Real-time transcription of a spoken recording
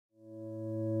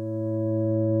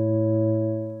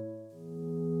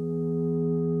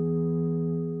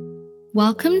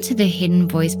Welcome to the Hidden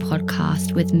Voice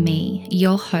podcast with me,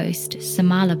 your host,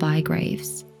 Samala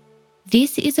Bygraves.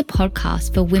 This is a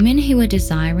podcast for women who are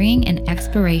desiring an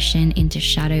exploration into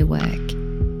shadow work.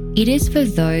 It is for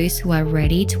those who are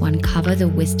ready to uncover the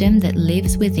wisdom that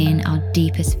lives within our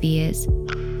deepest fears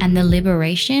and the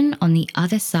liberation on the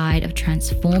other side of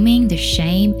transforming the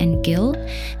shame and guilt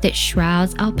that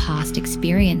shrouds our past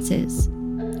experiences.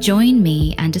 Join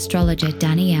me and astrologer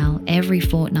Danielle every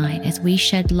fortnight as we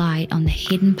shed light on the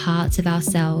hidden parts of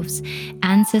ourselves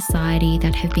and society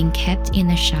that have been kept in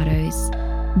the shadows.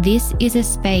 This is a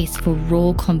space for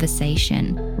raw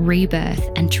conversation, rebirth,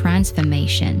 and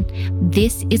transformation.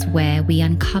 This is where we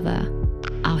uncover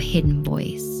our hidden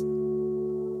voice.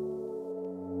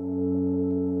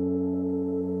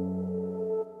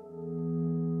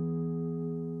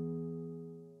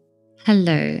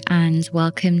 Hello, and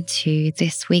welcome to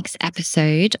this week's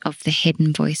episode of the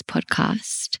Hidden Voice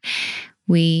podcast.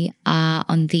 We are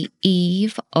on the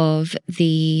eve of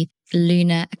the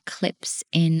lunar eclipse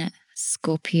in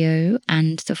Scorpio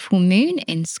and the full moon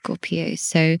in Scorpio.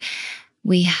 So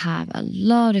we have a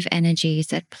lot of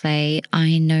energies at play.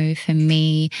 I know for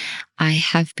me, I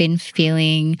have been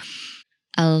feeling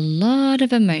a lot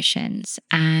of emotions,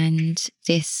 and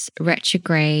this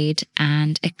retrograde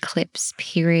and eclipse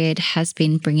period has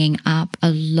been bringing up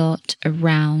a lot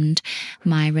around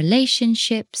my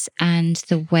relationships and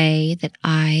the way that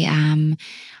I am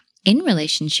in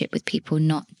relationship with people,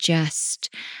 not just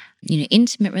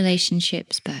intimate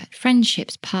relationships, but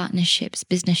friendships, partnerships,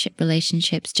 business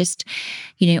relationships, just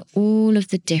all of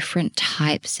the different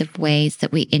types of ways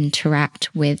that we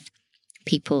interact with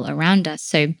people around us.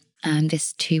 So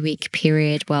this 2-week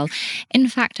period, well, in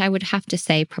fact, I would have to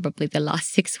say probably the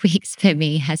last 6 weeks for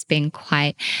me has been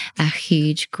quite a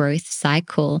huge growth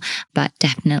cycle, but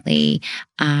definitely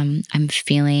I'm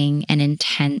feeling an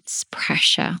intense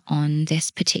pressure on this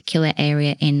particular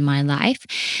area in my life.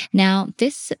 Now,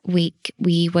 this week,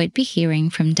 we won't be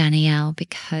hearing from Danielle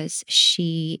because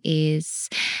she is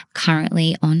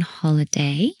currently on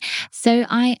holiday. So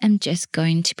I am just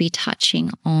going to be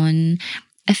touching on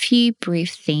a few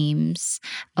brief themes,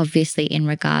 obviously in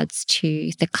regards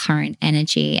to the current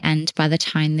energy. And by the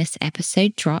time this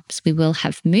episode drops, we will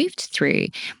have moved through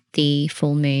the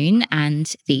full moon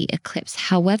and the eclipse.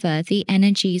 However, the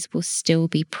energies will still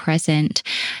be present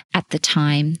at the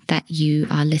time that you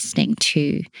are listening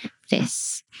to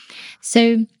this.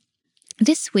 So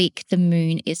this week, the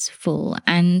moon is full,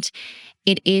 and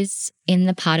it is in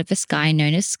the part of the sky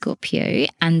known as Scorpio,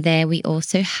 and there we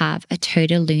also have a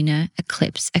total lunar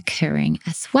eclipse occurring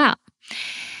as well.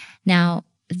 Now,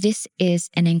 this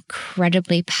is an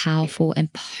incredibly powerful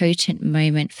and potent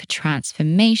moment for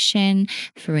transformation,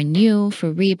 for renewal,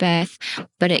 for rebirth,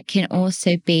 but it can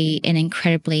also be an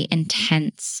incredibly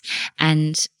intense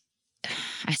and,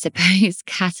 I suppose,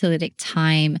 catalytic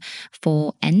time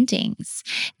for endings.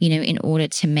 In order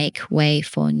to make way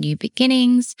for new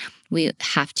beginnings, we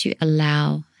have to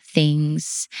allow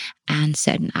things and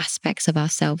certain aspects of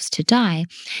ourselves to die.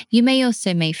 You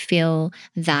may feel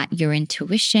that your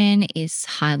intuition is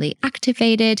highly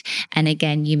activated. And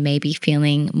again, you may be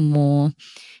feeling more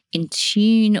in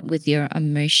tune with your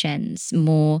emotions,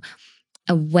 more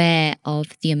aware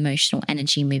of the emotional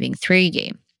energy moving through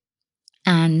you.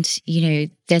 And,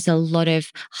 there's a lot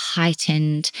of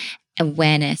heightened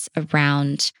awareness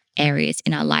around areas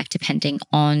in our life, depending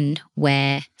on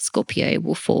where Scorpio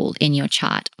will fall in your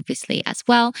chart, obviously, as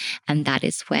well. And that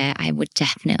is where I would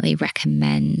definitely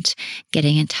recommend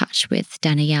getting in touch with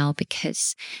Danielle,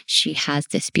 because she has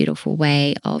this beautiful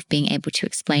way of being able to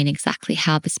explain exactly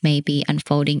how this may be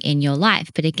unfolding in your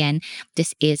life. But again,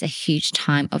 this is a huge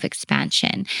time of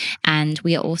expansion. And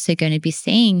we are also going to be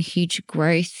seeing huge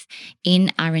growth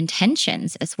in our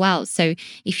intentions as well. So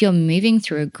if you're moving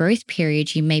through a growth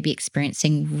period, you may be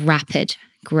experiencing rapid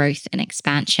growth and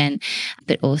expansion,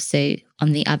 but also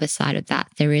on the other side of that,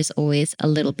 there is always a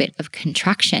little bit of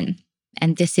contraction.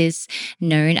 And this is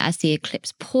known as the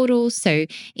eclipse portal. So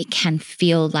it can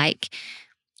feel like,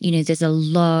 there's a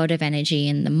lot of energy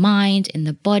in the mind, in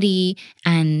the body,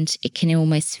 and it can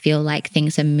almost feel like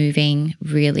things are moving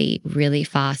really, really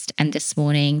fast. And this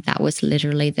morning, that was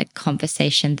literally the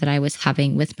conversation that I was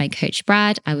having with my coach,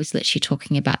 Brad. I was literally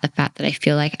talking about the fact that I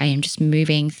feel like I am just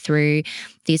moving through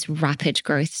these rapid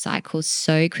growth cycles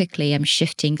so quickly. I'm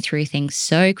shifting through things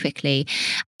so quickly.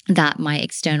 that my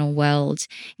external world,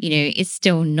 is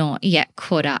still not yet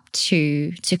caught up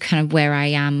to kind of where I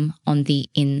am on the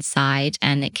inside.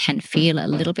 And it can feel a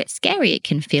little bit scary. It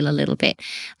can feel a little bit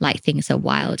like things are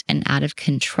wild and out of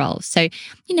control. So,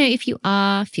 if you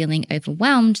are feeling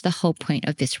overwhelmed, the whole point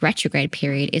of this retrograde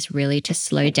period is really to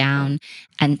slow down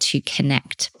and to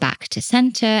connect back to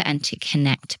center and to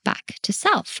connect back to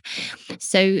self.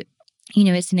 So,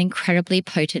 it's an incredibly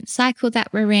potent cycle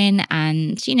that we're in.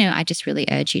 And, I just really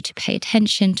urge you to pay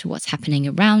attention to what's happening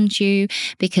around you,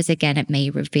 because again, it may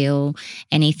reveal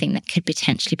anything that could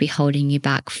potentially be holding you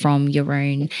back from your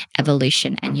own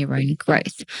evolution and your own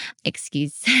growth.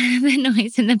 Excuse the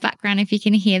noise in the background if you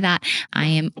can hear that. I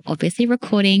am obviously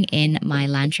recording in my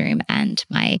lounge room, and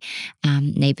my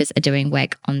neighbors are doing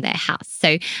work on their house.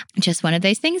 So just one of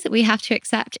those things that we have to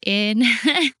accept in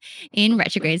in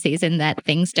retrograde season, that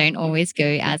things don't always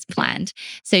go as planned.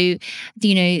 So,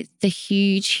 the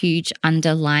huge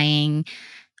underlying,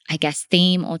 I guess,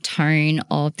 theme or tone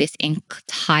of this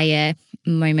entire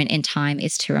moment in time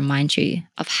is to remind you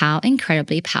of how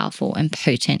incredibly powerful and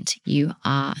potent you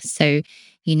are. So,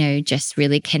 just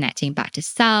really connecting back to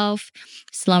self,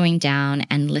 slowing down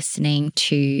and listening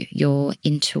to your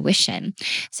intuition.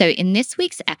 So in this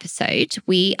week's episode,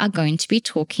 we are going to be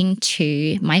talking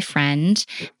to my friend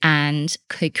and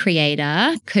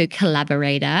co-creator,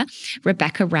 co-collaborator,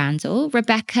 Rebecca Randall.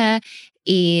 Rebecca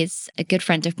is a good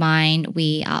friend of mine.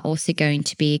 We are also going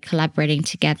to be collaborating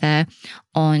together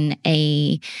on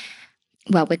we're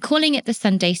calling it the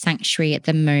Sunday Sanctuary at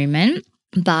the moment,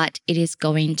 but it is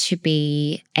going to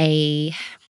be a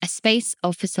space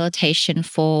of facilitation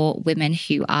for women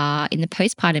who are in the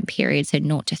postpartum period, so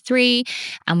 0 to 3.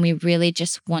 And we really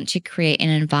just want to create an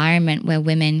environment where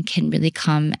women can really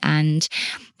come and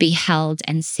be held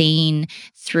and seen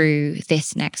through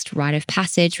this next rite of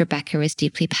passage. Rebecca is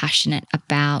deeply passionate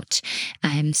about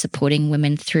supporting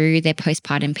women through their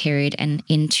postpartum period and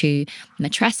into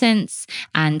matrescence.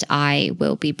 And I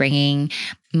will be bringing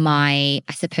my,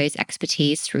 I suppose,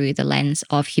 expertise through the lens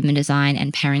of human design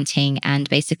and parenting, and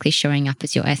basically showing up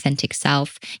as your authentic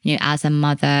self, as a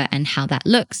mother, and how that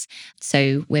looks.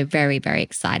 So we're very, very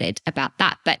excited about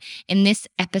that. But in this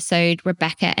episode,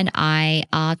 Rebecca and I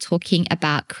are talking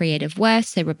about creative worth.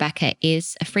 So Rebecca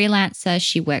is a freelancer.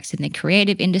 She works in the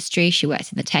creative industry. She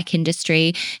works in the tech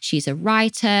industry. She's a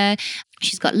writer.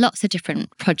 She's got lots of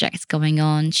different projects going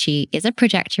on. She is a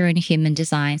projector in human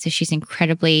design. So she's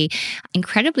incredibly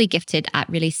gifted at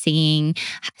really seeing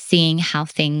how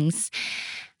things,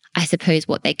 I suppose,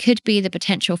 what they could be, the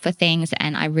potential for things.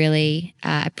 And I really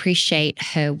appreciate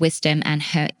her wisdom and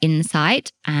her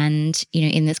insight. And,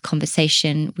 in this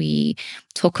conversation, we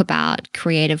talk about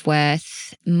creative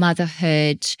worth,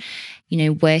 motherhood,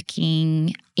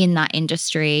 working in that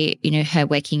industry, her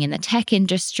working in the tech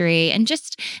industry, and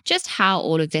just how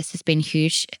all of this has been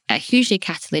hugely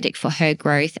catalytic for her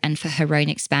growth and for her own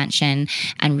expansion,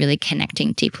 and really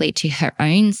connecting deeply to her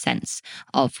own sense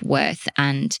of worth,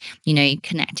 and,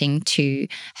 connecting to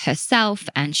herself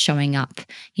and showing up,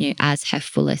 as her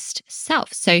fullest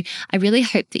self. So I really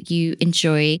hope that you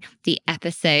enjoy the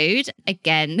episode.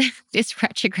 Again, this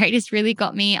retrograde has really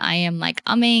got me. I am like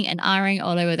umming and ahhing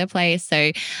all over the place.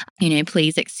 So,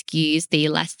 please excuse the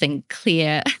less than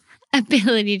clear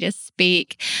ability to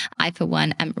speak. I, for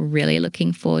one, am really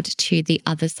looking forward to the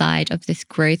other side of this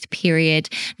growth period.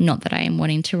 Not that I am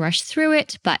wanting to rush through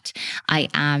it, but I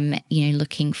am,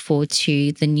 looking forward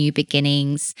to the new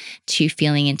beginnings, to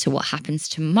feeling into what happens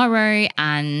tomorrow.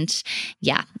 And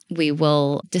yeah, we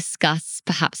will discuss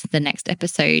perhaps in the next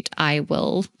episode. I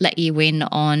will let you in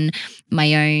on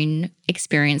my own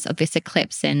experience of this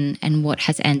eclipse and what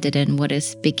has ended and what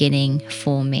is beginning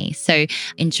for me. So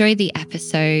enjoy the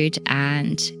episode,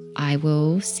 and I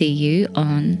will see you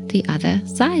on the other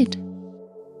side.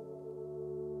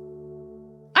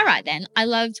 All right, then. I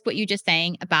loved what you were just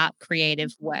saying about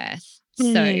creative worth.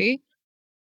 So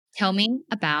tell me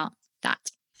about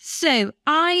that. So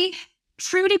I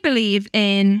truly believe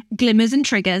in glimmers and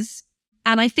triggers.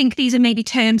 And I think these are maybe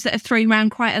terms that are thrown around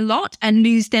quite a lot and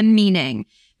lose their meaning.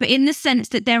 But in the sense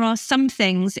that there are some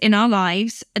things in our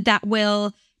lives that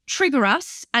will trigger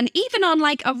us, and even on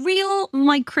like a real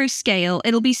micro scale,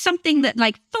 it'll be something that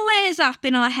like flares up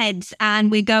in our heads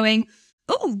and we're going,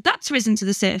 oh, that's risen to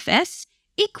the surface.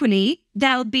 Equally,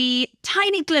 there'll be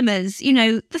tiny glimmers,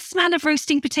 the smell of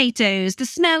roasting potatoes, the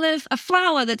smell of a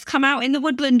flower that's come out in the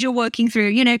woodland you're working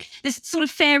through, this sort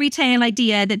of fairy tale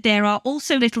idea that there are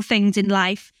also little things in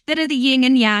life that are the yin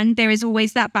and yang. There is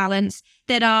always that balance,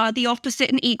 that are the opposite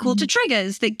and equal to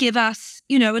triggers that give us,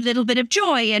 a little bit of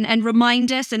joy and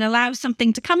remind us and allow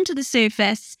something to come to the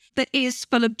surface that is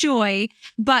full of joy.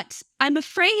 But I'm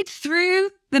afraid through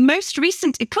the most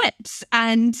recent eclipse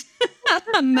and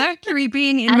Mercury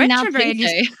being in And now retrograde,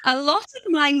 Pluto. a lot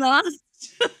of my last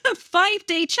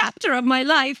 5-day chapter of my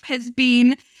life has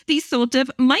been these sort of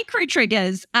micro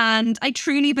triggers. And I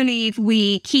truly believe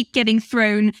we keep getting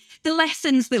thrown the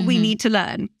lessons that we need to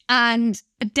learn. And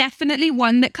definitely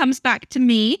one that comes back to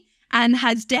me and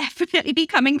has definitely been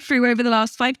coming through over the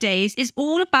last 5 days is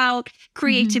all about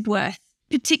creative worth,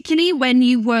 particularly when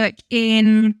you work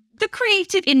in the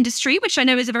creative industry, which I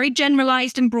know is a very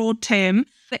generalized and broad term.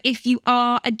 But if you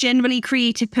are a generally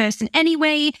creative person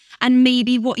anyway, and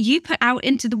maybe what you put out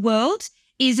into the world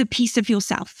is a piece of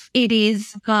yourself. It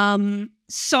is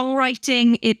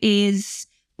songwriting, it is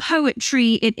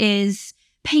poetry, it is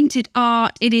painted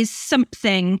art, it is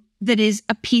something that is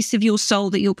a piece of your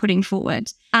soul that you're putting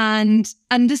forward. And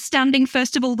understanding,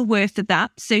 first of all, the worth of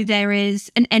that. So there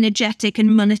is an energetic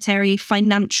and monetary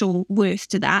financial worth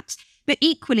to that, but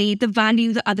equally the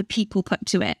value that other people put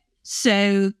to it.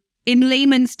 So in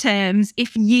layman's terms,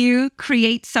 if you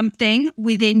create something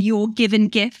within your given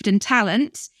gift and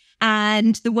talent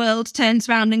and the world turns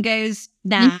around and goes,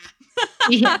 nah.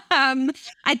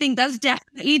 I think that's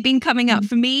definitely been coming up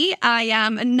for me. I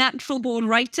am a natural born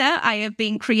writer. I have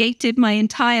been creative my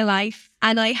entire life,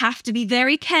 and I have to be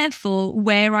very careful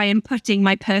where I am putting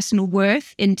my personal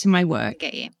worth into my work. I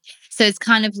get you. So it's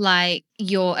kind of like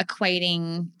you're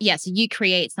equating, so you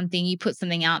create something, you put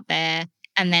something out there,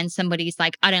 and then somebody's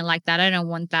like, I don't like that. I don't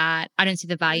want that. I don't see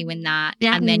the value in that.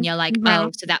 Yeah. And then you're like,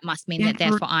 oh, so that must mean that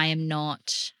therefore I am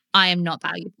not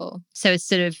valuable. So it's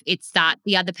sort of, it's that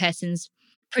the other person's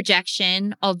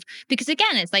projection of, because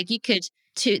again, it's like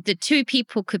the two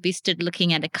people could be stood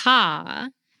looking at a car,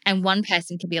 and one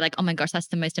person could be like, oh my gosh, that's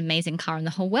the most amazing car in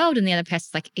the whole world. And the other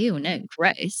person's like, ew, no,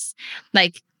 gross.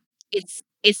 Like it's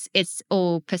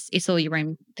all your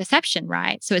own perception,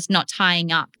 right? So it's not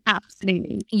tying up.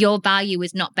 Absolutely. Your value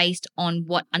is not based on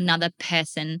what another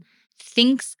person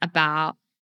thinks about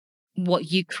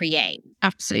what you create.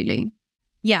 Absolutely.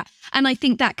 Yeah. And I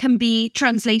think that can be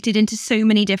translated into so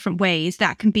many different ways.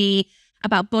 That can be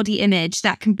about body image.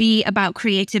 That can be about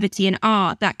creativity and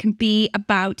art. That can be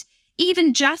about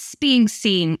even just being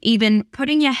seen, even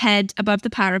putting your head above the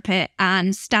parapet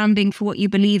and standing for what you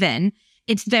believe in.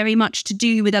 It's very much to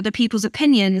do with other people's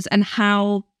opinions and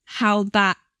how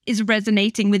that is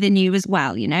resonating within you as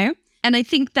well, you know? And I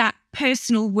think that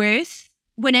personal worth,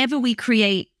 whenever we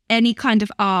create any kind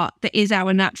of art that is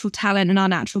our natural talent and our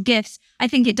natural gifts, I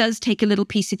think it does take a little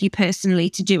piece of you personally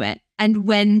to do it. And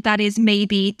when that is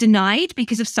maybe denied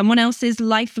because of someone else's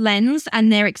life lens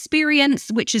and their experience,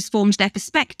 which has formed their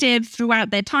perspective throughout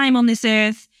their time on this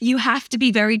earth, you have to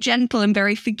be very gentle and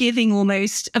very forgiving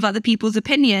almost of other people's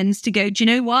opinions to go, do you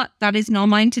know what? That is not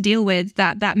mine to deal with.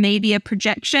 That may be a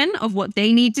projection of what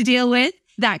they need to deal with.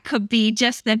 That could be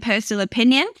just their personal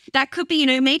opinion. That could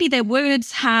be, maybe their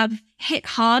words have hit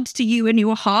hard to you in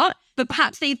your heart, but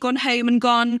perhaps they've gone home and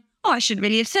gone, oh, I shouldn't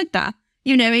really have said that.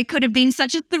 It could have been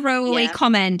such a throwaway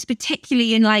comment,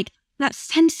 particularly in like that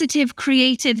sensitive,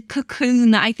 creative cocoon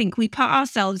that I think we put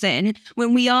ourselves in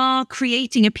when we are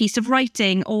creating a piece of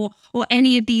writing or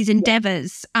any of these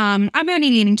endeavors. I'm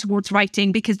only leaning towards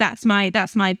writing because that's my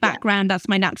background, that's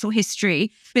my natural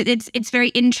history. But it's very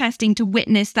interesting to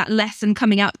witness that lesson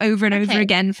coming up over and over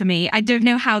again for me. I don't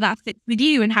know how that fits with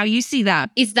you and how you see that.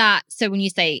 Is that, so when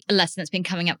you say a lesson that's been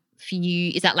coming up for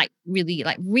you, is that like really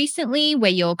like recently where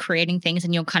you're creating things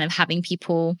and you're kind of having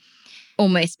people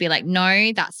almost be like,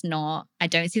 no, that's not, I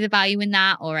don't see the value in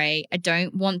that, or I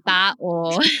don't want that,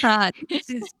 or this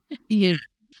is you.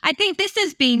 I think this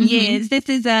has been years. This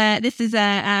is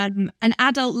an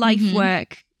adult life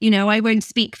work. I won't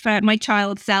speak for my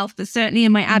child self, but certainly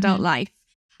in my adult life,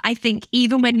 I think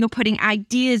even when you're putting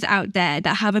ideas out there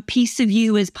that have a piece of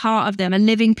you as part of them, a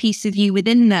living piece of you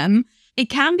within them, it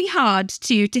can be hard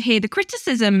to hear the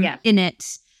criticism in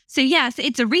it. So yes,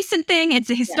 it's a recent thing, it's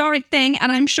a historic thing, and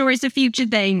I'm sure it's a future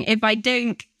thing. If I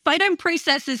don't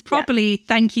process this properly,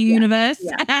 thank you, universe.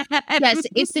 Yes,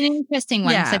 it's an interesting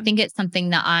one. So I think it's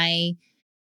something that I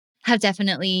have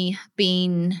definitely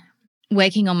been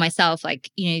working on myself.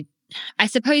 Like, I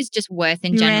suppose just worth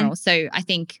in general. So I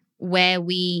think where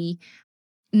we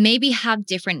maybe have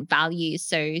different values.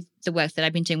 So the work that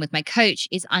I've been doing with my coach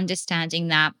is understanding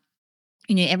that,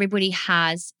 everybody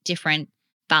has different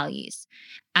values,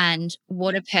 and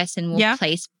what a person will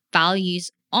place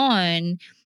values on,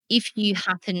 if you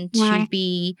happen to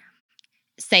be,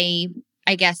 say,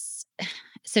 I guess,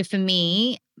 so for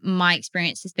me, my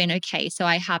experience has been, okay, so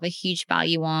I have a huge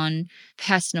value on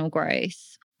personal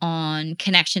growth, on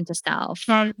connection to self,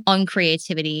 Right. on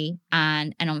creativity,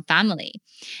 and on family.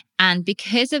 And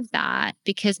because of that,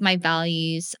 because my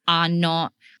values are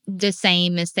not the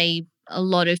same as, say, a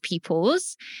lot of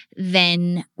people's,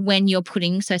 then when you're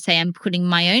putting, so say I'm putting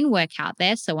my own work out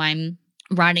there, so I'm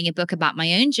writing a book about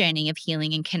my own journey of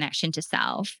healing and connection to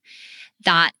self,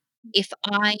 that if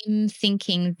I'm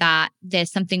thinking that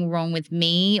there's something wrong with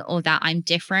me, or that I'm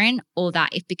different, or that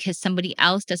if because somebody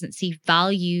else doesn't see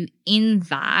value in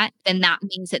that, then that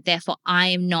means that therefore I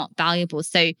am not valuable.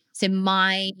 So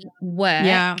my work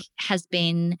Yeah. has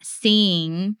been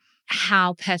seeing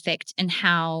how perfect and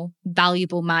how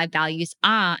valuable my values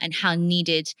are and how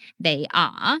needed they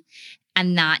are.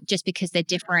 And that just because they're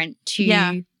different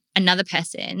Yeah. to another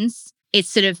person's, it's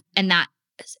sort of, and that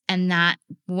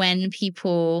when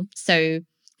people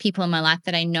in my life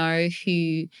that I know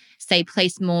who say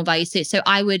place more value.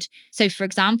 So for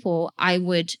example, I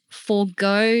would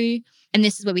forego, and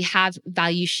this is where we have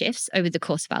value shifts over the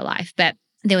course of our life, but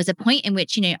there was a point in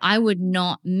which, I would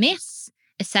not miss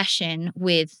a session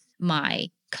with my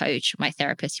coach, my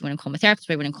therapist, you want to call him a therapist,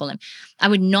 whatever you want to call him. I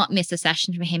would not miss a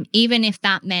session from him, even if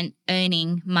that meant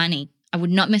earning money. I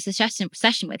would not miss a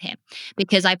session with him,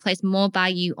 because I place more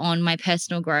value on my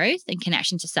personal growth and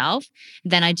connection to self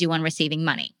than I do on receiving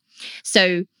money.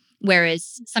 So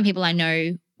whereas some people I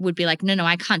know would be like, no,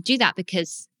 I can't do that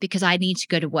because I need to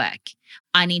go to work.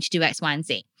 I need to do X, Y, and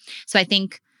Z. So I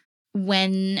think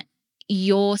when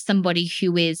you're somebody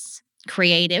who is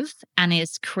creative and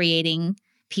is creating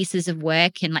pieces of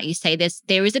work, and like you say,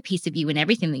 there is a piece of you in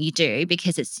everything that you do,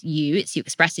 because it's you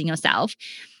expressing yourself.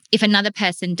 If another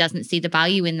person doesn't see the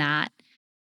value in that,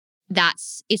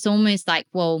 it's almost like,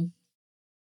 well,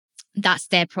 that's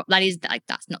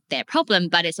that's not their problem,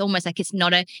 but it's almost like it's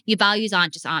not your values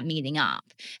aren't meeting up.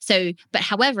 So, but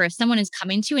however, if someone is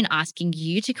coming to you and asking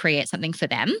you to create something for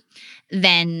them,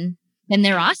 then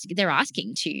they're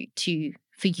asking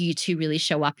for you to really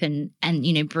show up and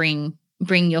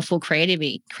bring your full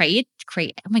creativity. Create.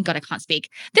 Oh my God, I can't speak.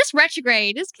 This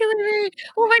retrograde is killing me.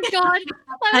 Oh my God.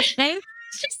 Okay.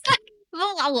 It's just like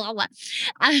blah, blah, blah.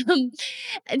 Um,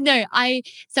 no, I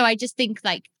just think,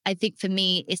 like, I think for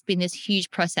me, it's been this huge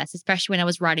process, especially when I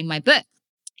was writing my book.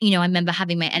 I remember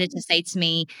having my editor say to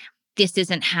me, this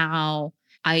isn't how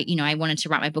I wanted to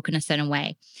write my book in a certain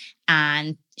way.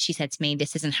 And she said to me,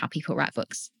 this isn't how people write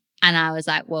books. And I was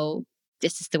like, well,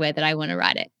 this is the way that I want to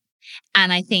write it.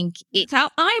 And I think That's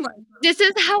how I write. this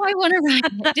is how I want to write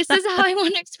it. This is how I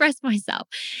want to express myself.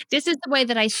 This is the way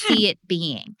that I see it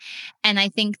being. And I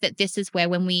think that this is where,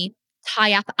 when we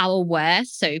tie up our worth,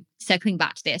 so circling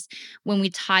back to this, when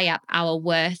we tie up our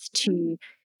worth to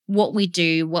what we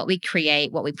do, what we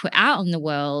create, what we put out in the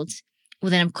world,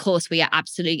 well, then of course we are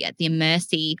absolutely at the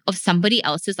mercy of somebody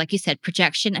else's, like you said,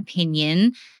 projection,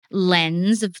 opinion,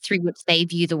 lens through which they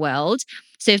view the world.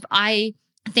 So if I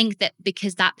think that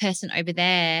because that person over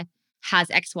there has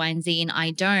X, Y, and Z and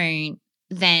I don't,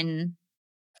 then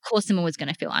of course I'm always going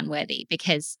to feel unworthy,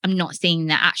 because I'm not seeing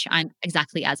that actually I'm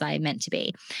exactly as I am meant to be.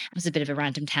 It was a bit of a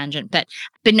random tangent, but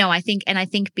no, I think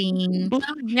being,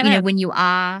 Yeah. when you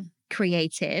are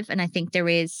creative, and I think there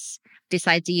is this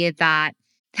idea that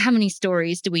how many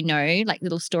stories do we know, like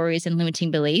little stories and limiting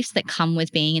beliefs that come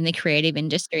with being in the creative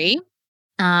industry?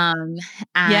 Um,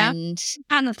 Yeah. and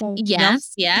And the phone.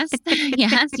 yes, yes,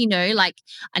 yes, like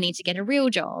I need to get a real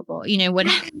job, or,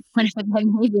 whatever, whatever that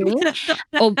may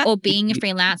be, or being a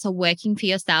freelance or working for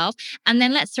yourself. And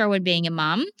then let's throw in being a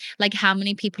mum. Like, how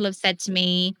many people have said to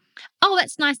me, oh,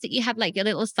 that's nice that you have like your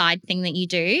little side thing that you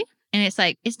do. And it's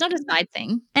like, it's not a side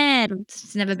thing. And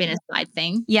It's never been a side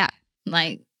thing. yeah.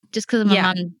 Like, just because I'm a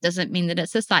Yeah. mum doesn't mean that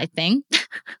it's a side thing.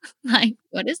 Like,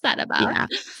 what is that about? Yeah.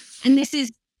 And this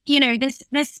is,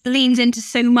 this leans into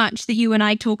so much that you and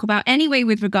I talk about anyway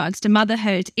with regards to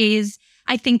motherhood. Is,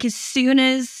 I think, as soon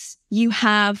as you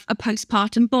have a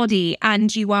postpartum body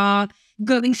and you are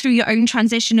going through your own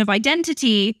transition of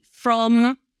identity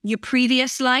from your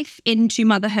previous life into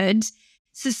motherhood,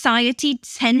 society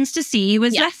tends to see you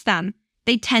as less than.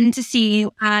 They tend to see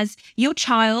you as your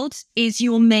child is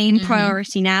your main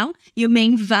priority now. Your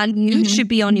main value should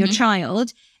be on your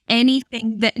child.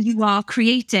 Anything that you are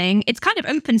creating, it's kind of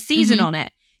open season on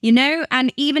it,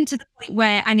 and even to the point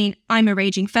where, I'm a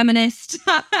raging feminist.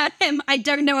 I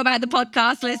don't know about the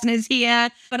podcast listeners here,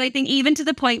 but I think even to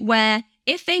the point where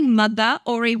if a mother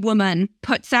or a woman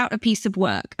puts out a piece of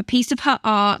work, a piece of her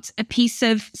art, a piece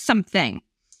of something,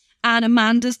 and a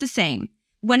man does the same,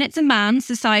 when it's a man,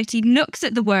 society looks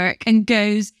at the work and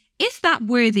goes, is that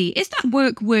worthy? Is that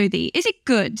work worthy? Is it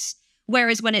good?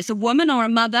 Whereas when it's a woman or a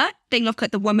mother, they look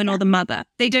at the woman or the mother.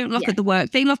 They don't look at the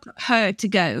work. They look at her to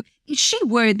go, is she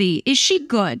worthy? Is she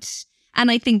good?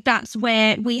 And I think that's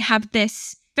where we have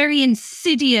this very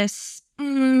insidious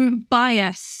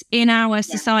bias in our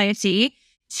society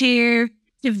to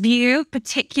view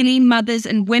particularly mothers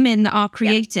and women that are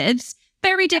creatives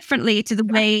very differently to the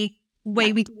way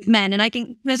we do with men. And I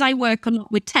think as I work a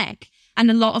lot with tech, and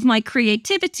a lot of my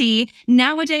creativity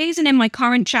nowadays and in my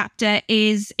current chapter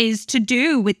is to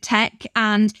do with tech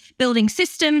and building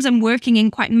systems and working in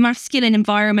quite masculine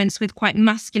environments with quite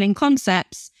masculine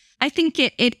concepts. I think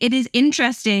it is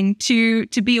interesting to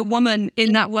be a woman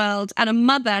in that world and a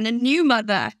mother and a new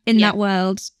mother in that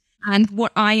world. And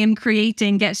what I am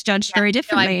creating gets judged very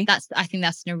differently. I think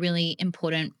that's a really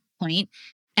important point.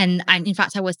 And in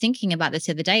fact, I was thinking about this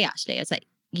the other day, actually. I was like,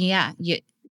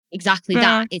 exactly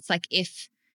that. It's like if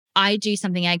I do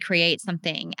something, I create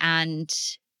something, and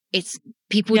it's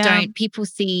people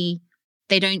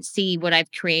they don't see what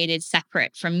I've created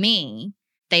separate from me.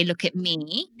 They look at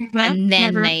me and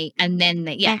then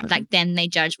they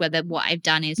judge whether what I've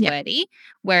done is worthy.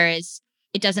 Whereas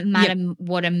it doesn't matter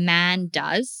what a man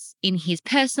does in his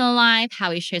personal life,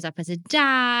 how he shows up as a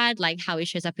dad, like how he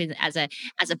shows up as a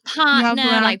partner,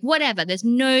 like whatever. There's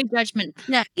no judgment.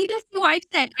 Yeah, you know what I've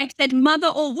said? I've said mother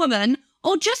or woman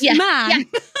or just man. Yeah.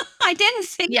 I didn't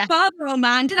say father or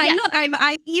man, did I not?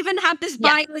 I even have this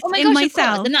bias in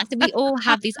myself. And that's that we all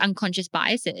have these unconscious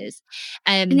biases.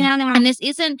 And this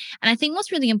isn't, and I think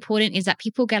what's really important is that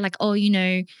people get like, oh,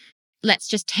 let's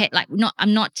just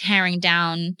I'm not tearing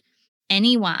down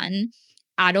anyone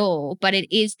at all, but it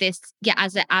is this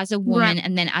as a woman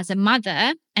and then as a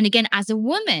mother, and again as a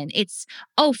woman, it's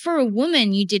for a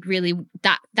woman you did really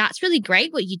that's really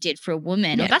great what you did for a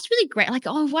woman, or that's really great, like,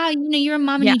 oh wow, you're a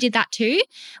mom and you did that too.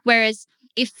 Whereas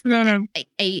if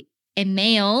a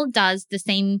male does the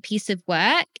same piece of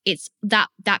work, it's that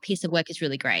piece of work is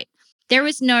really great. There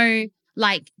is no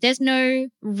there's no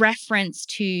reference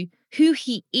to who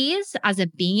he is as a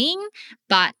being,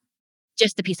 but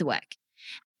just the piece of work.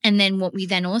 And then what we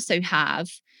then also have,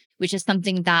 which is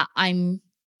something that I'm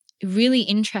really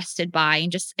interested by,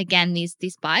 and just again, these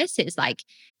biases, like,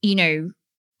 and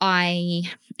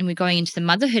we're going into the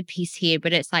motherhood piece here,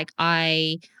 but it's like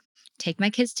I take my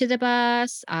kids to the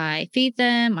bus, I feed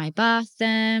them, I bath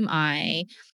them, I,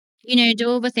 do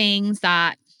all the things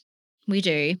that we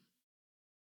do.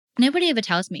 Nobody ever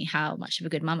tells me how much of a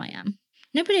good mom I am.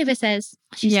 Nobody ever says,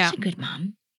 she's such a good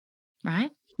mom, right?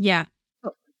 Yeah.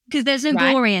 Because there's no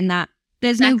glory in that.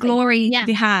 There's no glory to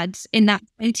be had in that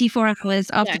 24 hours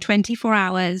after 24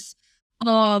 hours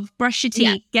of brush your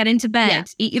teeth, get into bed,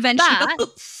 eat your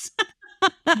vegetables.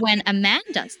 But when a man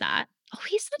does that,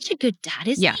 he's such a good dad,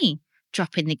 isn't he?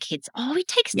 Dropping the kids. He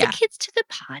takes the kids to the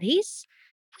parties.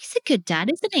 He's a good dad,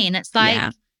 isn't he? And it's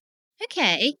like,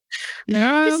 okay,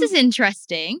 this is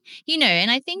interesting,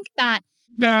 and I think that,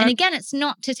 and again, it's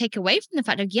not to take away from the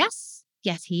fact of, yes,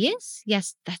 he is.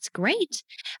 Yes, that's great.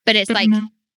 But it's like,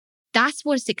 that's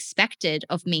what's expected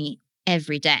of me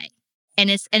every day.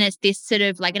 And it's this sort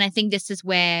of like, and I think this is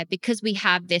where, because we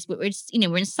have this, we're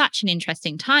in such an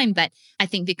interesting time, but I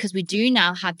think because we do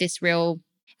now have this real,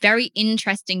 very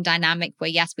interesting dynamic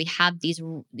where, yes, we have these,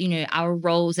 our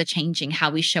roles are changing, how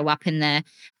we show up in the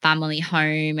family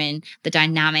home and the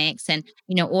dynamics and,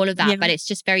 all of that. Yeah. But it's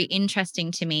just very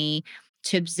interesting to me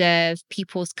to observe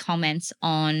people's comments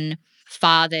on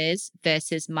fathers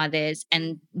versus mothers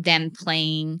and them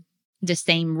playing the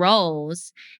same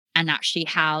roles, and actually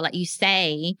how, like you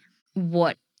say,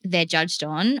 what they're judged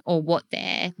on or what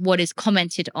is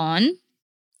commented on.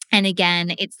 And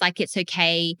again, it's like, it's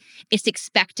okay. It's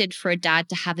expected for a dad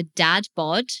to have a dad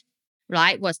bod,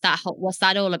 right? What's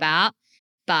that all about?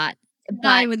 But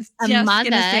I was just mother,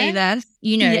 gonna say that.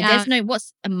 There's no,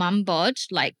 what's a mum bod?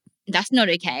 Like, that's not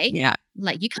okay. Yeah.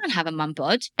 Like, you can't have a mum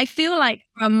bod. I feel like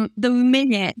from the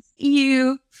minute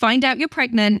you find out you're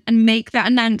pregnant and make that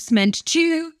announcement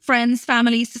to friends,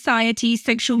 family, society,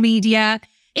 social media,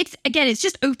 it's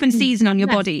just open season on your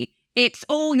body. It's,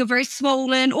 you're very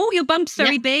swollen. Your bump's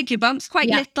very big. Your bump's quite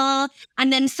little.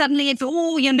 And then suddenly it's,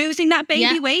 you're losing that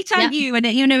baby weight, aren't you? And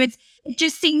it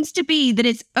just seems to be that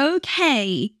it's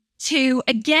okay to,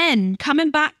 again,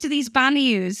 coming back to these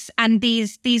values and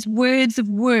these words of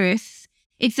worth.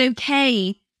 It's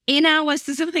okay in our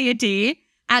society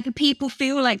and people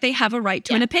feel like they have a right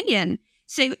to an opinion.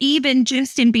 So even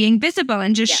just in being visible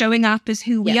and just showing up as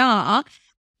who we are,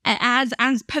 as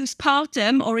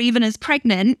postpartum or even as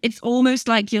pregnant, it's almost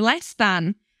like you're less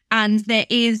than. And there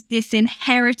is this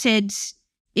inherited,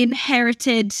 I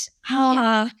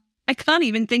can't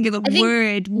even think of the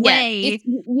word, way.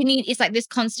 It's like this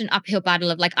constant uphill battle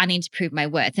of like, I need to prove my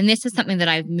worth. And this is something that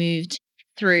I've moved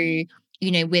through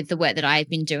with the work that I've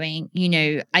been doing,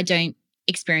 I don't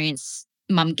experience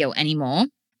mum guilt anymore,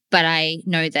 but I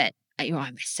know that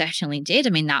I certainly did. I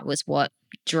mean, that was what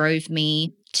drove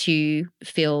me to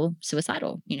feel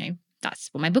suicidal. That's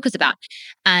what my book is about.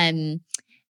 Um,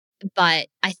 but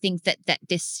I think that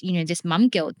this, this mum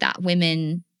guilt that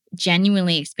women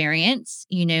genuinely experience,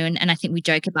 and I think we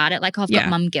joke about it like, oh, I've got Yeah.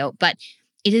 mum guilt, but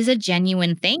it is a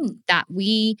genuine thing that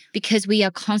because we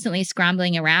are constantly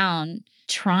scrambling around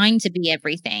trying to be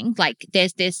everything. Like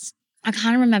there's this, I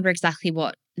can't remember exactly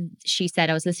what she said.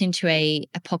 I was listening to a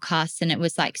podcast and it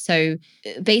was like, so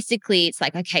basically it's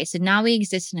like, okay, so now we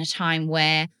exist in a time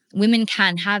where women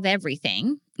can have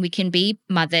everything. We can be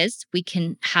mothers, we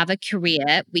can have a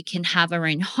career, we can have our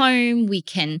own home, we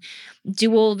can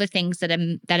do all the things that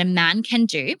a man can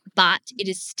do, but it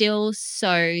is still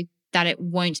so that it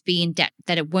won't be that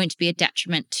it won't be a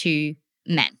detriment to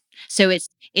men. So it's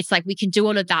like we can do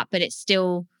all of that, but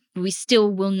we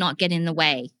still will not get in the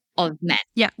way of men.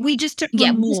 Yeah, we just took Yeah,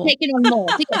 on we're just more. taking on more.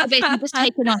 So, yeah, so basically just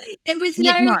taking on. There was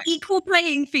Yeah, no no, equal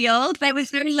playing field. There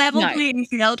was no level no. playing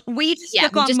field. We just Yeah,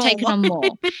 took we've on just more. taken on more.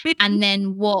 And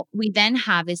then what we then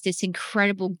have is this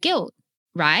incredible guilt,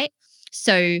 right?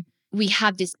 So we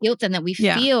have this guilt then that we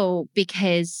Yeah. feel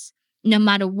because no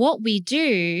matter what we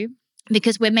do,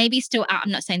 because we're maybe still out,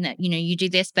 I'm not saying that, you do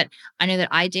this, but I know that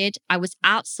I did. I was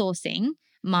outsourcing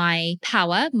my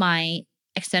power, my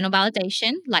external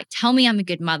validation, like tell me I'm a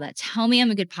good mother, tell me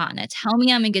I'm a good partner, tell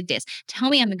me I'm a good this, tell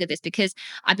me I'm a good this, because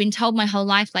I've been told my whole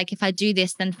life, like if I do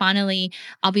this, then finally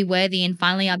I'll be worthy and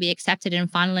finally I'll be accepted and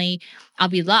finally I'll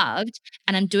be loved.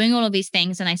 And I'm doing all of these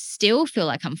things and I still feel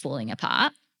like I'm falling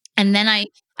apart. And then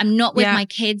I'm not with my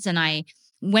kids and I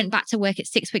went back to work at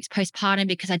 6 weeks postpartum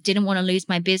because I didn't want to lose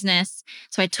my business.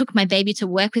 So I took my baby to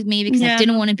work with me because I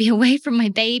didn't want to be away from my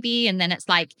baby. And then it's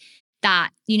like that,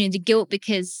 the guilt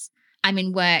because I'm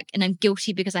in work and I'm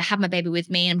guilty because I have my baby with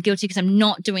me and I'm guilty because I'm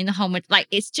not doing the homework. Like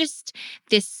it's just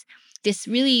this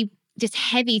really this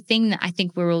heavy thing that I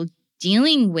think we're all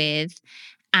dealing with.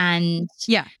 And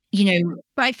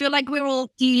but I feel like we're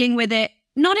all dealing with it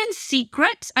not in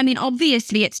secret. I mean,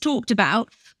 obviously it's talked about,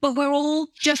 but we're all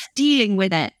just dealing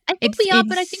with it. I think we are,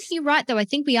 but I think you're right, though. I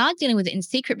think we are dealing with it in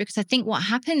secret because I think what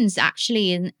happens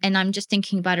actually, and I'm just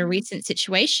thinking about a recent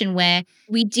situation where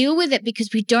we deal with it because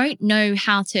we don't know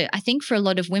how to. I think for a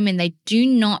lot of women, they do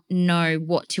not know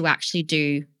what to actually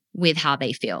do with how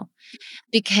they feel.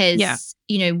 Because,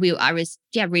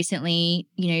 recently,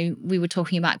 we were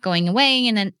talking about going away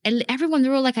and then everyone,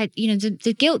 they're all like,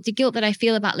 the guilt that I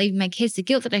feel about leaving my kids, the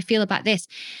guilt that I feel about this.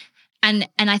 And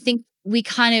I think we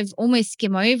kind of almost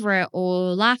skim over it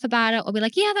or laugh about it or be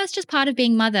like, yeah, that's just part of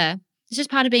being mother. It's just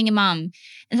part of being a mum. And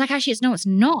it's like, actually, it's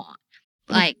not.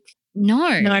 Like,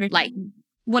 no. Like,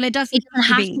 well, it doesn't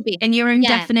have to be. In your own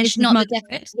definition it's not of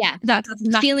motherhood. That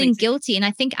doesn't feeling guilty. And I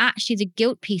think actually the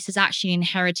guilt piece is actually an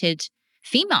inherited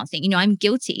female thing. I'm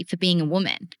guilty for being a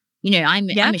woman. I'm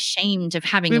ashamed of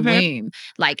having a womb.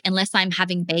 Like, unless I'm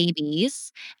having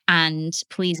babies and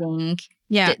pleasing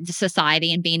the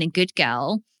society and being a good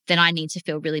girl, then I need to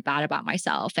feel really bad about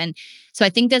myself. And so I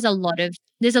think there's a lot of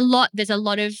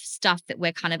stuff that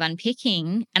we're kind of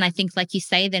unpicking. And I think, like you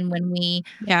say, then when we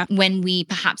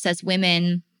perhaps as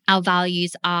women, our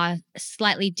values are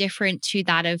slightly different to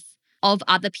that of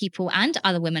other people and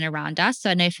other women around us.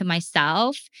 So I know for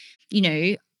myself,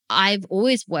 I've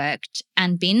always worked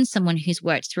and been someone who's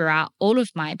worked throughout all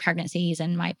of my pregnancies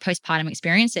and my postpartum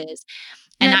experiences.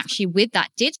 And actually with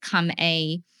that did come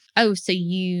so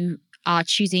you are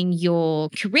choosing your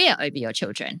career over your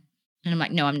children. And I'm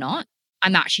like, no, I'm not.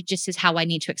 I'm actually, just is how I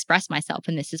need to express myself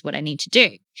and this is what I need to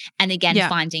do. And again,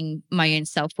 finding my own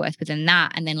self-worth within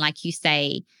that. And then like you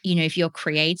say, if you're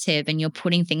creative and you're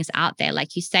putting things out there,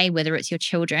 like you say, whether it's your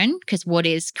children, because what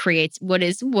is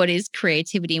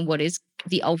creativity and what is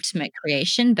the ultimate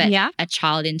creation, but a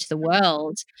child into the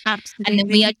world. Absolutely. And then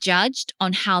we are judged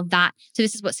on how that. So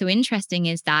this is what's so interesting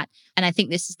is that, and I think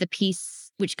this is the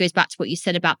piece which goes back to what you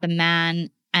said about the man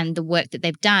and the work that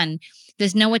they've done.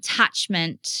 There's no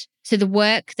attachment. So the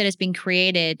work that has been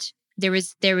created, there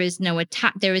is no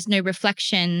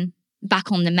reflection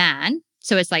back on the man.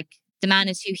 So it's like the man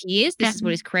is who he is. This is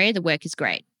what is created. The work is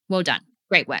great. Well done.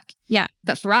 Great work. Yeah.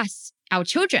 But for us, our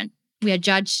children, we are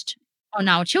judged on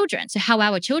our children. So how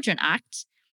our children act,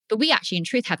 but we actually in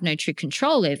truth have no true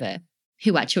control over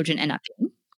who our children end up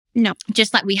in. No.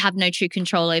 Just like we have no true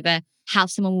control over how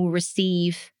someone will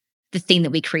receive the thing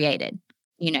that we created,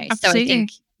 Absolutely. So I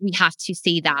think we have to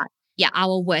see that,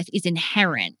 our worth is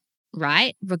inherent,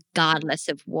 right? Regardless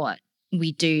of what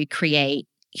we do create,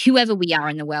 whoever we are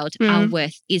in the world, our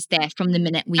worth is there from the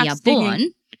minute we are born.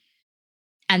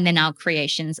 And then our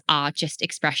creations are just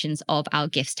expressions of our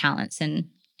gifts, talents, and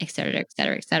et cetera, et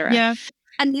cetera, et cetera. Yeah.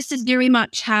 And this is very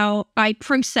much how I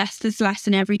process this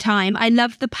lesson every time. I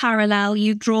love the parallel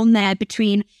you've drawn there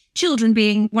between children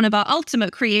being one of our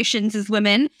ultimate creations as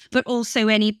women, but also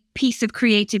any piece of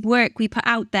creative work we put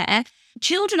out there.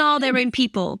 Children are their own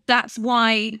people. That's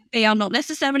why they are not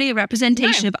necessarily a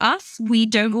representation of us. We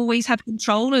don't always have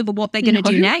control over what they're going to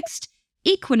do next.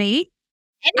 Equally,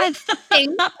 anyone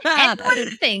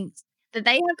thinks that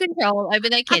they have control over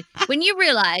their kids. When you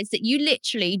realize that you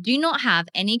literally do not have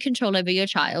any control over your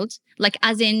child, like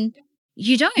as in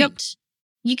you don't. Yep.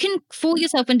 You can fool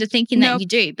yourself into thinking that you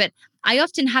do. But I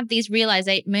often have these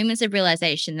moments of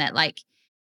realization that like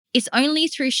it's only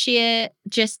through sheer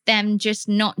them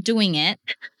not doing it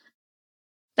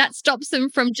that stops them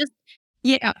from just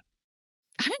I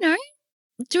don't know,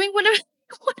 doing whatever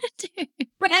they want to do.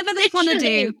 Whatever they want to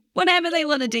do. Whatever they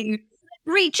want to do.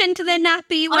 Reach into their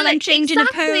nappy while I'm changing a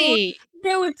poo.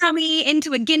 Throw a tummy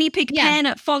into a guinea pig pen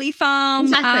at Folly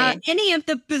Farm. Any of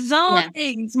the bizarre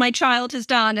things my child has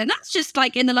done. And that's just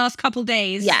like in the last couple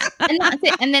days. Yeah. And that's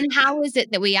it. And then how is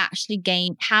it that we actually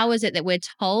how is it that we're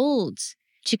told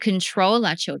to control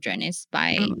our children is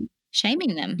by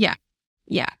shaming them? Yeah.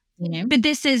 Yeah. You know? But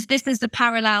this is the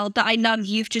parallel that I love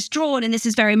you've just drawn, and this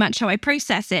is very much how I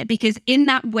process it, because in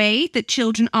that way that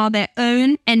children are their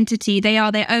own entity, they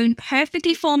are their own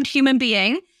perfectly formed human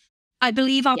being. I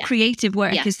believe our creative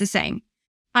work is the same.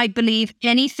 I believe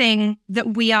anything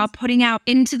that we are putting out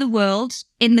into the world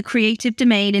in the creative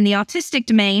domain, in the artistic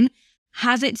domain,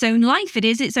 has its own life. It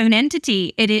is its own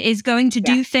entity. It is going to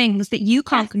do things that you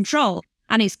can't control.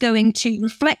 And it's going to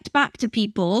reflect back to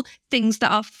people things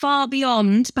that are far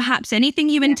beyond perhaps anything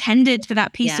you intended for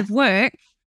that piece of work.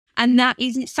 And that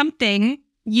isn't something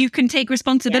you can take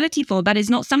responsibility for. That is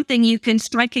not something you can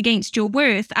strike against your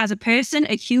worth as a person,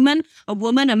 a human, a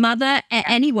woman, a mother,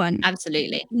 anyone.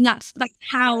 Absolutely. And that's like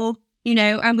how,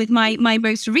 and with my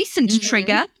most recent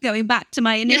trigger, going back to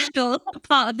my initial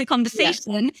part of the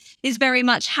conversation, is very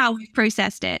much how we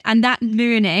processed it. And that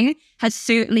learning has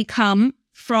certainly come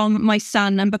from my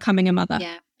son and becoming a mother.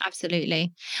 Yeah,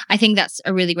 absolutely. I think that's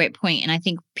a really great point. And I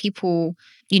think people,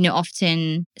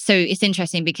 often, so it's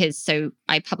interesting because,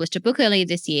 I published a book earlier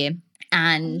this year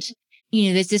and,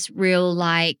 there's this real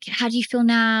like, how do you feel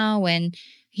now? And,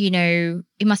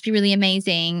 it must be really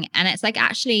amazing. And it's like,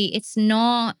 actually, it's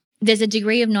not, there's a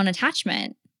degree of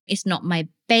non-attachment. It's not my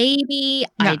baby.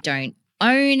 I don't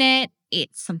own it.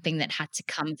 It's something that had to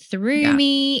come through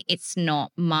me. It's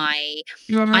not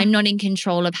I'm not in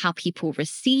control of how people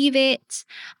receive it.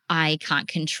 I can't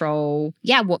control,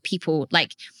 what people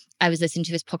like. I was listening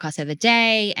to this podcast the other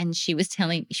day and she was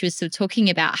sort of talking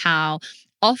about how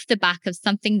off the back of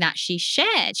something that she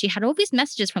shared, she had all these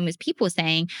messages from these people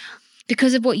saying,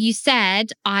 because of what you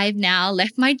said, I've now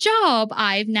left my job.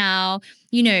 I've now,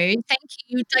 thank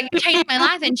you, like changed my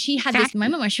life. And she had this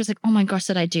moment where she was like, oh my gosh,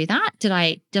 did I do that? Did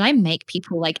I make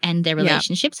people like end their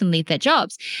relationships and leave their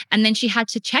jobs? And then she had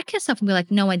to check herself and be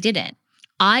like, no, I didn't.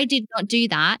 I did not do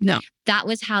that. No. That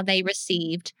was how they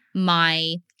received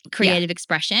my creative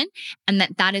expression, and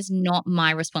that is not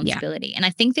my responsibility. And I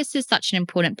think this is such an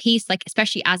important piece, like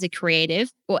especially as a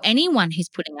creative or anyone who's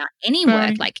putting out any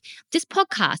work, like this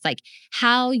podcast, like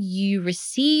how you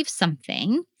receive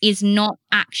something is not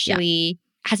actually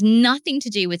has nothing to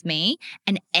do with me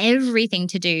and everything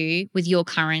to do with your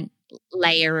current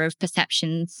layer of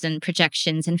perceptions and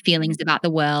projections and feelings about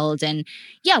the world and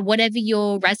whatever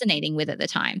you're resonating with at the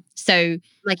time. So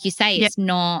like you say, it's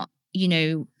not,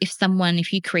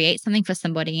 if you create something for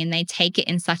somebody and they take it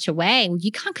in such a way, well,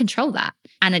 you can't control that.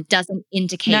 And it doesn't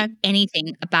indicate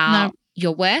anything about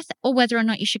your worth or whether or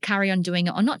not you should carry on doing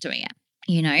it or not doing it,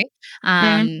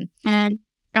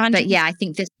 but I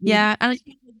think this. Yeah. And I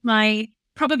think my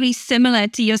probably similar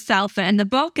to yourself and the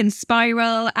book and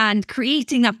Spiral and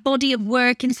creating that body of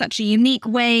work in such a unique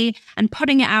way and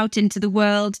putting it out into the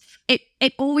world.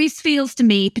 It always feels to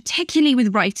me, particularly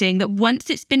with writing, that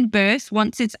once it's been birthed,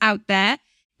 once it's out there,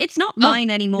 it's not mine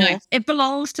anymore. No. It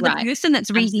belongs to the person that's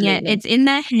reading it. It's in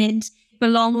their head,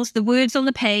 belongs. The words on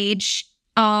the page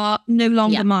are no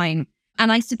longer mine.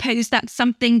 And I suppose that's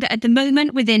something that at the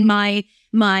moment within my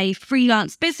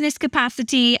freelance business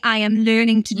capacity, I am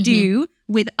learning to do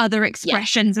with other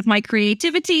expressions of my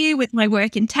creativity, with my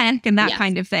work in tech and that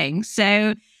kind of thing.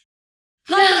 So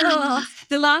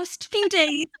the last few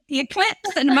days, the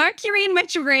eclipse and Mercury in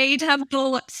retrograde have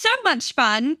been so much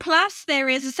fun. Plus, there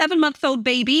is a 7-month-old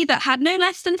baby that had no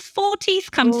less than 4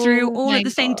 teeth come through all at the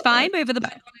same time over the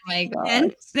back. Oh my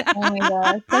gosh. Oh my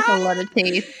gosh. That's a lot of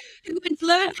teeth. who had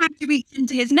learned how to reach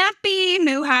into his nappy,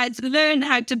 who had learned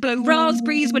how to blow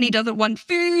raspberries when he doesn't want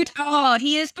food. Oh,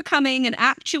 he is becoming an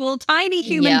actual tiny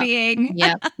human Yeah. being.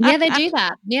 Yeah. Yeah, they do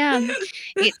that. Yeah.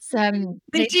 It's They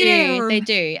they do.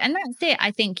 do. And that's it.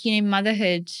 I think,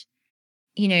 motherhood,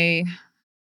 you know,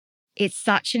 it's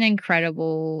such an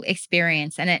incredible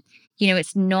experience, and it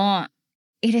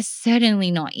is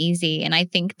certainly not easy. And I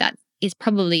think that is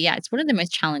probably, yeah, it's Right. one of the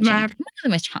most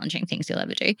challenging things you'll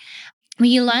ever do. When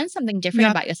you learn something different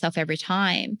Yep. about yourself every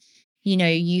time,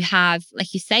 you have,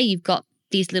 like you say, you've got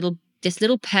this little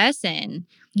person,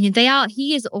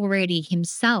 he is already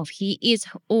himself. He is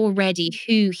already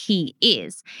who he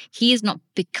is. He is not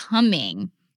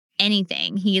becoming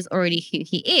anything. He is already who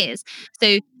he is.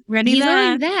 So Ready he's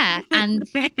already there. there. And,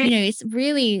 it's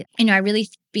really, I really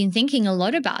been thinking a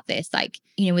lot about this, like,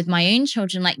 with my own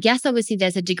children, like, yes, obviously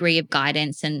there's a degree of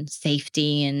guidance and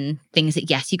safety and things that,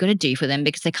 yes, you got to do for them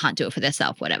because they can't do it for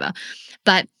themselves, whatever.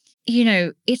 But,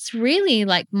 it's really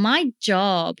like my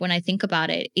job when I think about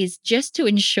it is just to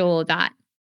ensure that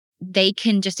they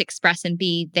can just express and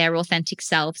be their authentic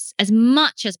selves as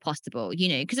much as possible,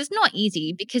 because it's not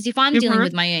easy, because if I'm dealing Mhm.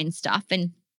 with my own stuff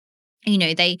and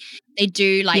they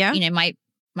do, like, Yeah.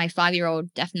 my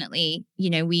 5-year-old definitely,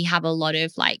 we have a lot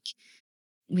of, like,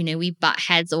 we butt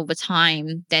heads all the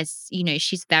time.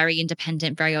 She's very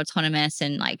independent, very autonomous,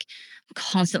 and, like,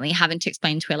 constantly having to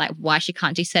explain to her, like, why she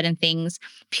can't do certain things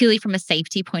purely from a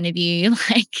safety point of view.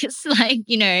 Like, it's like,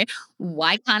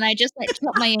 why can't I just, like,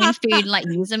 chop my own food and, like,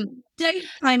 use them? Don't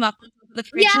climb up on top of the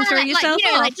Yeah, fridge and throw yourself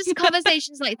like, off. just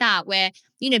conversations like that where,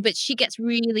 but she gets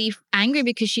really angry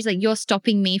because she's like, "You're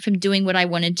stopping me from doing what I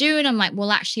wanna do." And I'm like,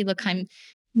 "Well, actually, look,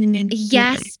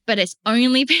 yes, but it's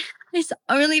only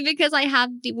because I have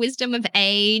the wisdom of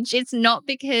age. It's not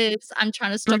because I'm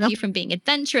trying to stop you from being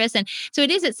adventurous." And so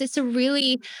it's a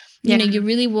really, Yeah. you're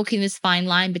really walking this fine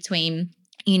line between,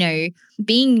 you know,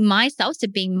 being myself, so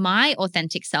being my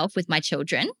authentic self with my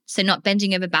children. So not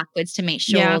bending over backwards to make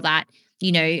Yeah. sure that,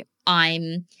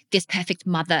 I'm this perfect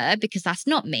mother, because that's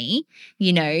not me,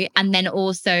 and then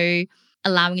also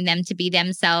allowing them to be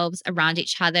themselves around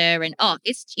each other. And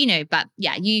it's, but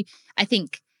yeah, I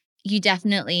think you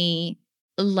definitely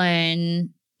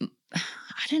learn.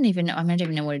 I don't even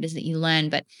know what it is that you learn,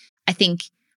 but I think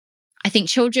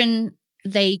children,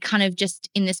 they kind of just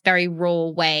in this very raw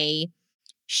way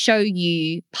show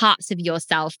you parts of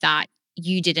yourself that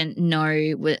you didn't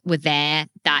know were there,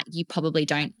 that you probably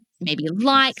don't maybe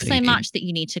like so Absolutely. much, that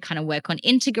you need to kind of work on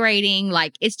integrating.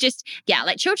 Like, it's just, yeah,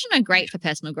 like, children are great for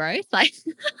personal growth. Like,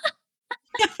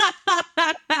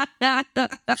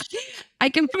 I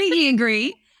completely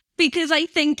agree, because I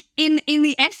think in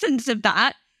the essence of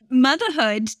that,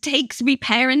 motherhood takes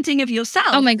reparenting of oh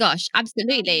yourself. my gosh,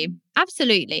 absolutely.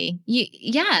 Absolutely.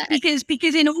 Yeah,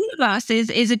 Because in all of us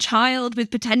is a child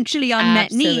with potentially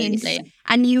unmet needs, absolutely.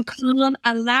 and you can't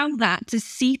allow that to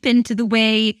seep into the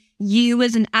way you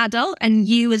as an adult and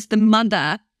you as the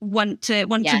mother want to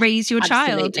Yes, raise your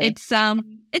child. absolutely.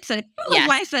 It's a full of Yes.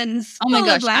 lessons, Oh my full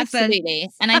of gosh, lessons. absolutely.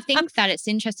 And I think that it's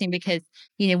interesting because,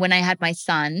 when I had my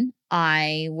son,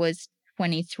 I was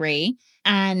 23,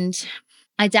 and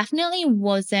I definitely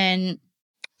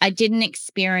I didn't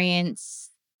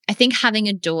experience, I think having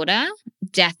a daughter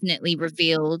definitely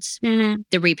revealed Mhm.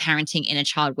 the reparenting inner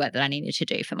child work that I needed to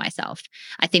do for myself.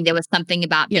 I think there was something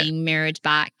about Yeah. being mirrored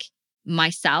back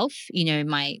myself,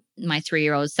 my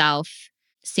 3-year-old self,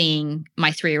 seeing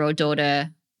my 3-year-old daughter,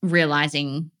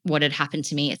 realizing what had happened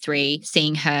to me at 3,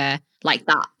 seeing her like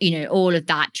that, all of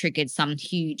that triggered some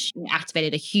huge,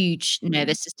 activated a huge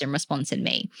nervous system response in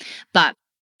me. But,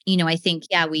 I think,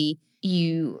 yeah,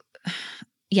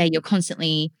 you're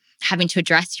constantly having to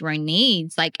address your own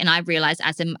needs. Like, and I've realized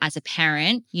as a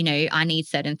parent, I need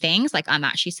certain things. Like, I'm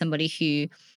actually somebody who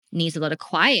needs a lot of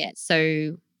quiet.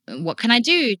 So what can I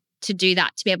do to do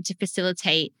that, to be able to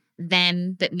facilitate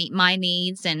them that meet my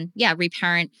needs? And yeah,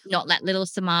 reparent, not let little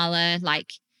Samala,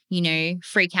 like,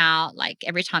 freak out like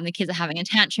every time the kids are having a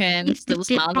tantrum. Little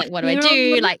Samala's like, what do I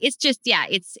do? Like, it's just, yeah,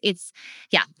 it's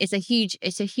a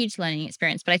huge learning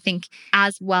experience. But I think,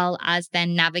 as well as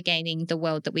then navigating the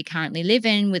world that we currently live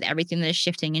in, with everything that is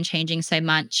shifting and changing so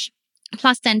much,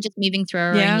 plus then just moving through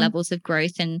our own Yeah. levels of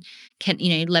growth and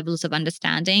levels of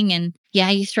understanding. And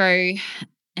yeah, you throw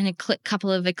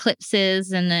couple of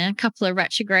eclipses and a couple of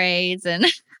retrogrades, and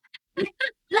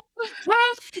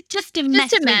Just to just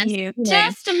mess a with mess, you.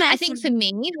 Just to I mess think with for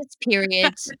me, this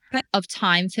period of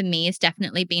time for me has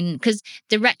definitely been, because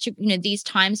these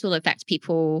times will affect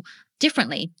people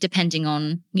differently depending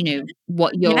on,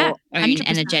 what Yeah, your own 100%.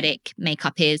 energetic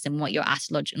makeup is and what your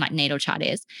astrological, like, natal chart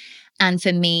is. And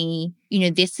for me,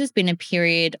 this has been a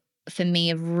period for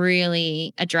me of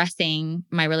really addressing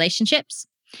my relationships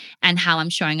and how I'm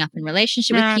showing up in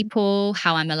relationship with people,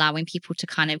 how I'm allowing people to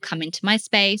kind of come into my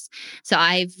space. So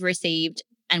I've received,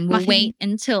 and we'll wait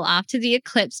until after the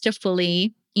eclipse to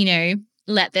fully,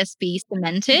 let this be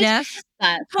cemented. Yes.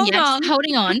 Hold on.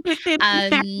 Holding on,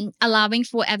 allowing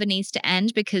for whatever needs to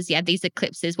end, because these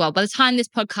eclipses, well, by the time this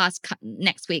podcast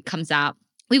next week comes out,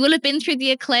 we will have been through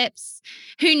the eclipse.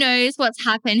 Who knows what's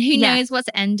happened? Who knows what's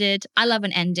ended? I love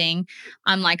an ending.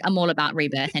 I'm all about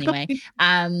rebirth anyway.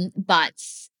 But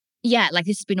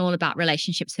this has been all about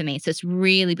relationships for me. So it's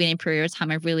really been a period of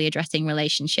time of really addressing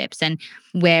relationships and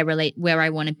where I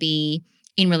want to be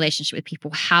in relationship with people,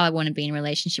 how I want to be in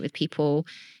relationship with people,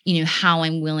 how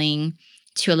I'm willing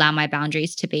to allow my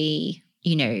boundaries to be,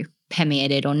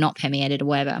 permeated or not permeated or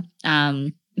whatever.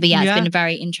 But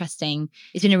it's been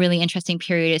it's been a really interesting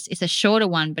period. It's a shorter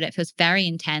one, but it feels very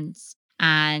intense.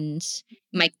 And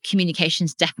my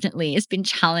communications definitely has been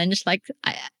challenged. Like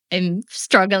I am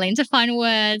struggling to find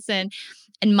words, and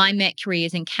my Mercury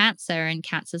is in Cancer, and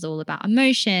Cancer is all about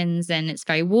emotions, and it's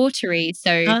very watery.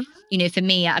 So, for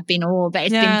me, I've been but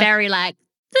it's been very like.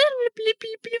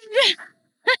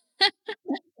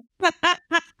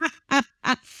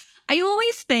 I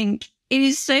always think it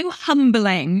is so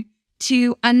humbling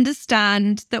to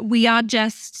understand that we are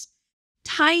just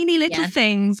tiny little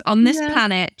things on this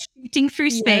planet shooting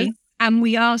through space, and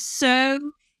we are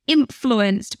so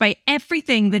influenced by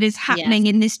everything that is happening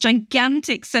in this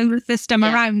gigantic solar system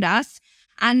around us.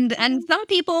 And some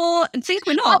people think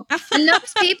we're not. And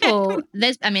those people,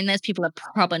 there's people are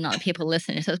probably not the people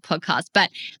listening to this podcast, but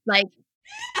like,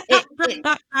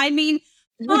 I mean,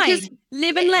 fine,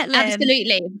 live and let live.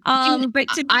 Absolutely. But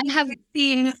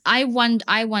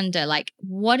I wonder like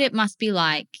what it must be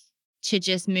like to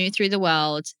just move through the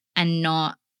world and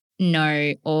not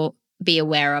know or be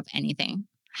aware of anything.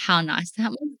 How nice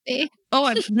that would be. Oh,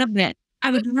 I would love it.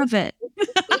 I would love it.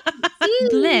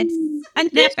 Bliss.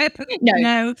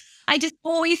 No. I just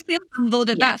always feel humbled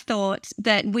at that thought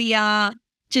that we are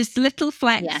just little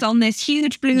flecks on this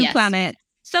huge blue planet.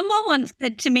 Someone once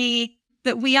said to me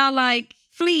that we are like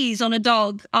fleas on a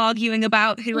dog arguing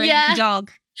about who owns the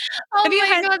dog. Oh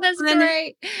my God, that's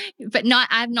great. But no,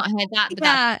 I've not heard that.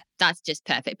 But that's just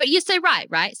perfect. But you're so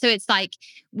right? So it's like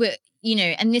we're,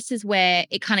 and this is where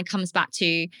it kind of comes back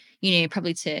to,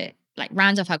 probably to like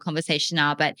round off our conversation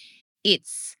now, but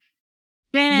it's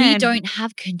we don't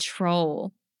have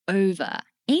control over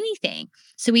anything.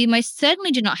 So we most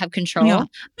certainly do not have control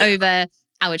over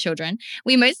our children.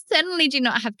 We most certainly do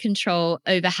not have control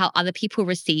over how other people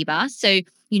receive us. So,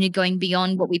 going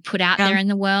beyond what we put out there in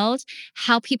the world,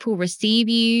 how people receive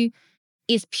you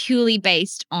is purely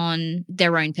based on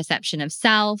their own perception of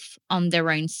self, on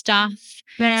their own stuff.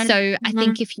 So I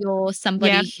think if you're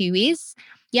somebody who is,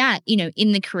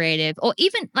 in the creative, or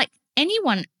even like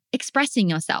anyone expressing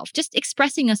yourself, just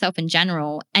expressing yourself in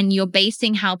general, and you're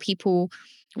basing how people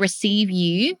receive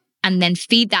you and then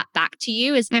feed that back to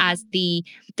you as the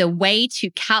way to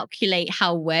calculate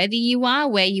how worthy you are,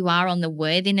 where you are on the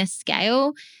worthiness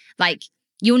scale, like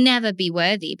you'll never be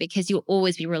worthy because you'll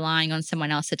always be relying on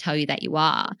someone else to tell you that you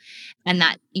are. And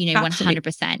that,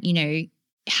 100%,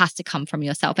 has to come from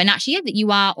yourself. And actually, that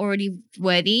you are already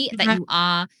worthy, that you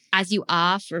are as you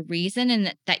are for a reason,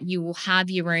 and that you will have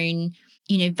your own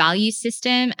value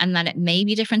system, and that it may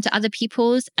be different to other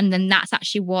people's. And then that's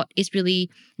actually what is really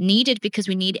needed, because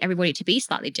we need everybody to be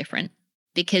slightly different,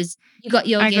 because you got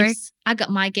your gifts, I got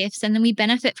my gifts, and then we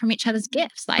benefit from each other's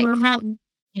gifts. Like,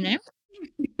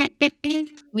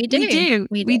 we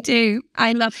do.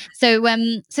 I love it.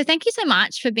 So thank you so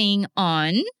much for being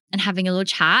on and having a little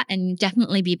chat, and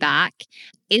definitely be back.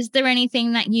 Is there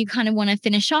anything that you kind of want to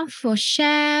finish off or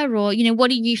share, or, what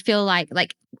do you feel like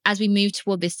as we move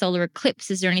toward this solar eclipse,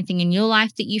 is there anything in your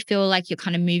life that you feel like you're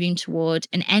kind of moving toward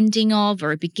an ending of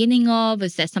or a beginning of?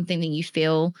 Is there something that you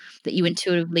feel that you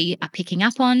intuitively are picking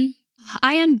up on?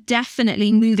 I am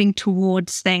definitely moving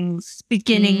towards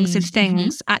beginnings of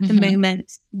things at the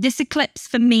moment. This eclipse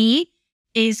for me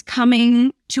is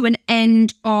coming to an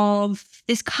end of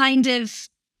this kind of,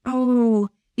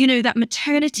 that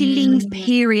maternity leave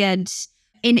period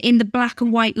in the black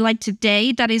and white light of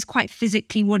day. That is quite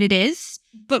physically what it is.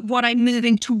 But what I'm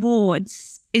moving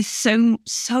towards is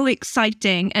so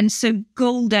exciting and so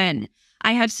golden.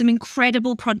 I have some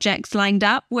incredible projects lined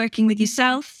up working with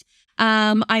yourself.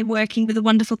 I'm working with a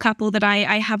wonderful couple that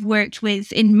I have worked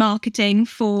with in marketing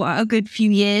for a good few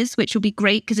years, which will be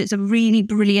great because it's a really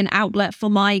brilliant outlet for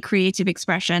my creative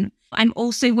expression. I'm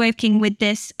also working with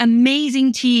this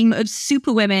amazing team of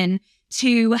superwomen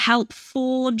to help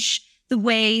forge the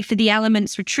way for the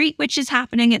Elements Retreat, which is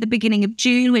happening at the beginning of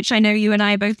June, which I know you and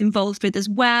I are both involved with as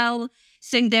well.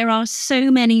 So there are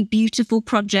so many beautiful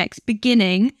projects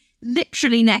beginning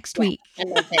literally next week. I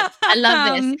love it. I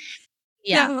love this.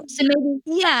 Yeah. So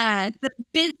maybe, the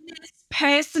business,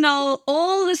 personal,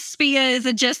 all the spheres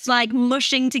are just like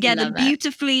mushing together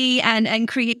beautifully and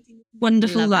creating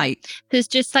wonderful life. So it's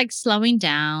just like slowing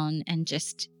down and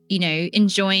just,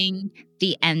 enjoying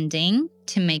the ending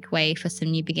to make way for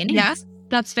some new beginnings. Yes,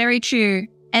 that's very true.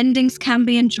 Endings can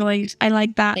be enjoyed. I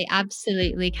like that. They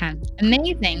absolutely can.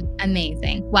 Amazing.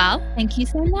 Amazing. Well, thank you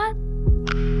so much.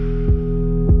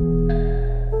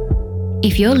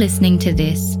 If you're listening to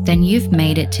this, then you've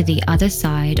made it to the other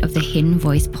side of the Hidden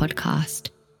Voice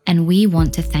podcast, and we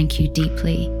want to thank you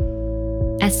deeply.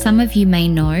 As some of you may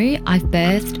know, I've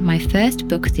birthed my first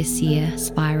book this year,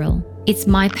 Spiral. It's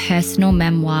my personal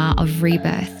memoir of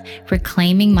rebirth,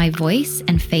 reclaiming my voice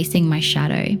and facing my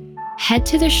shadow. Head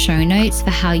to the show notes for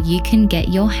how you can get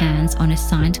your hands on a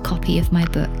signed copy of my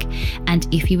book. And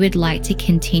if you would like to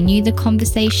continue the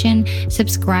conversation,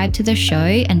 subscribe to the show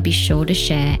and be sure to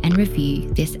share and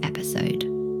review this episode.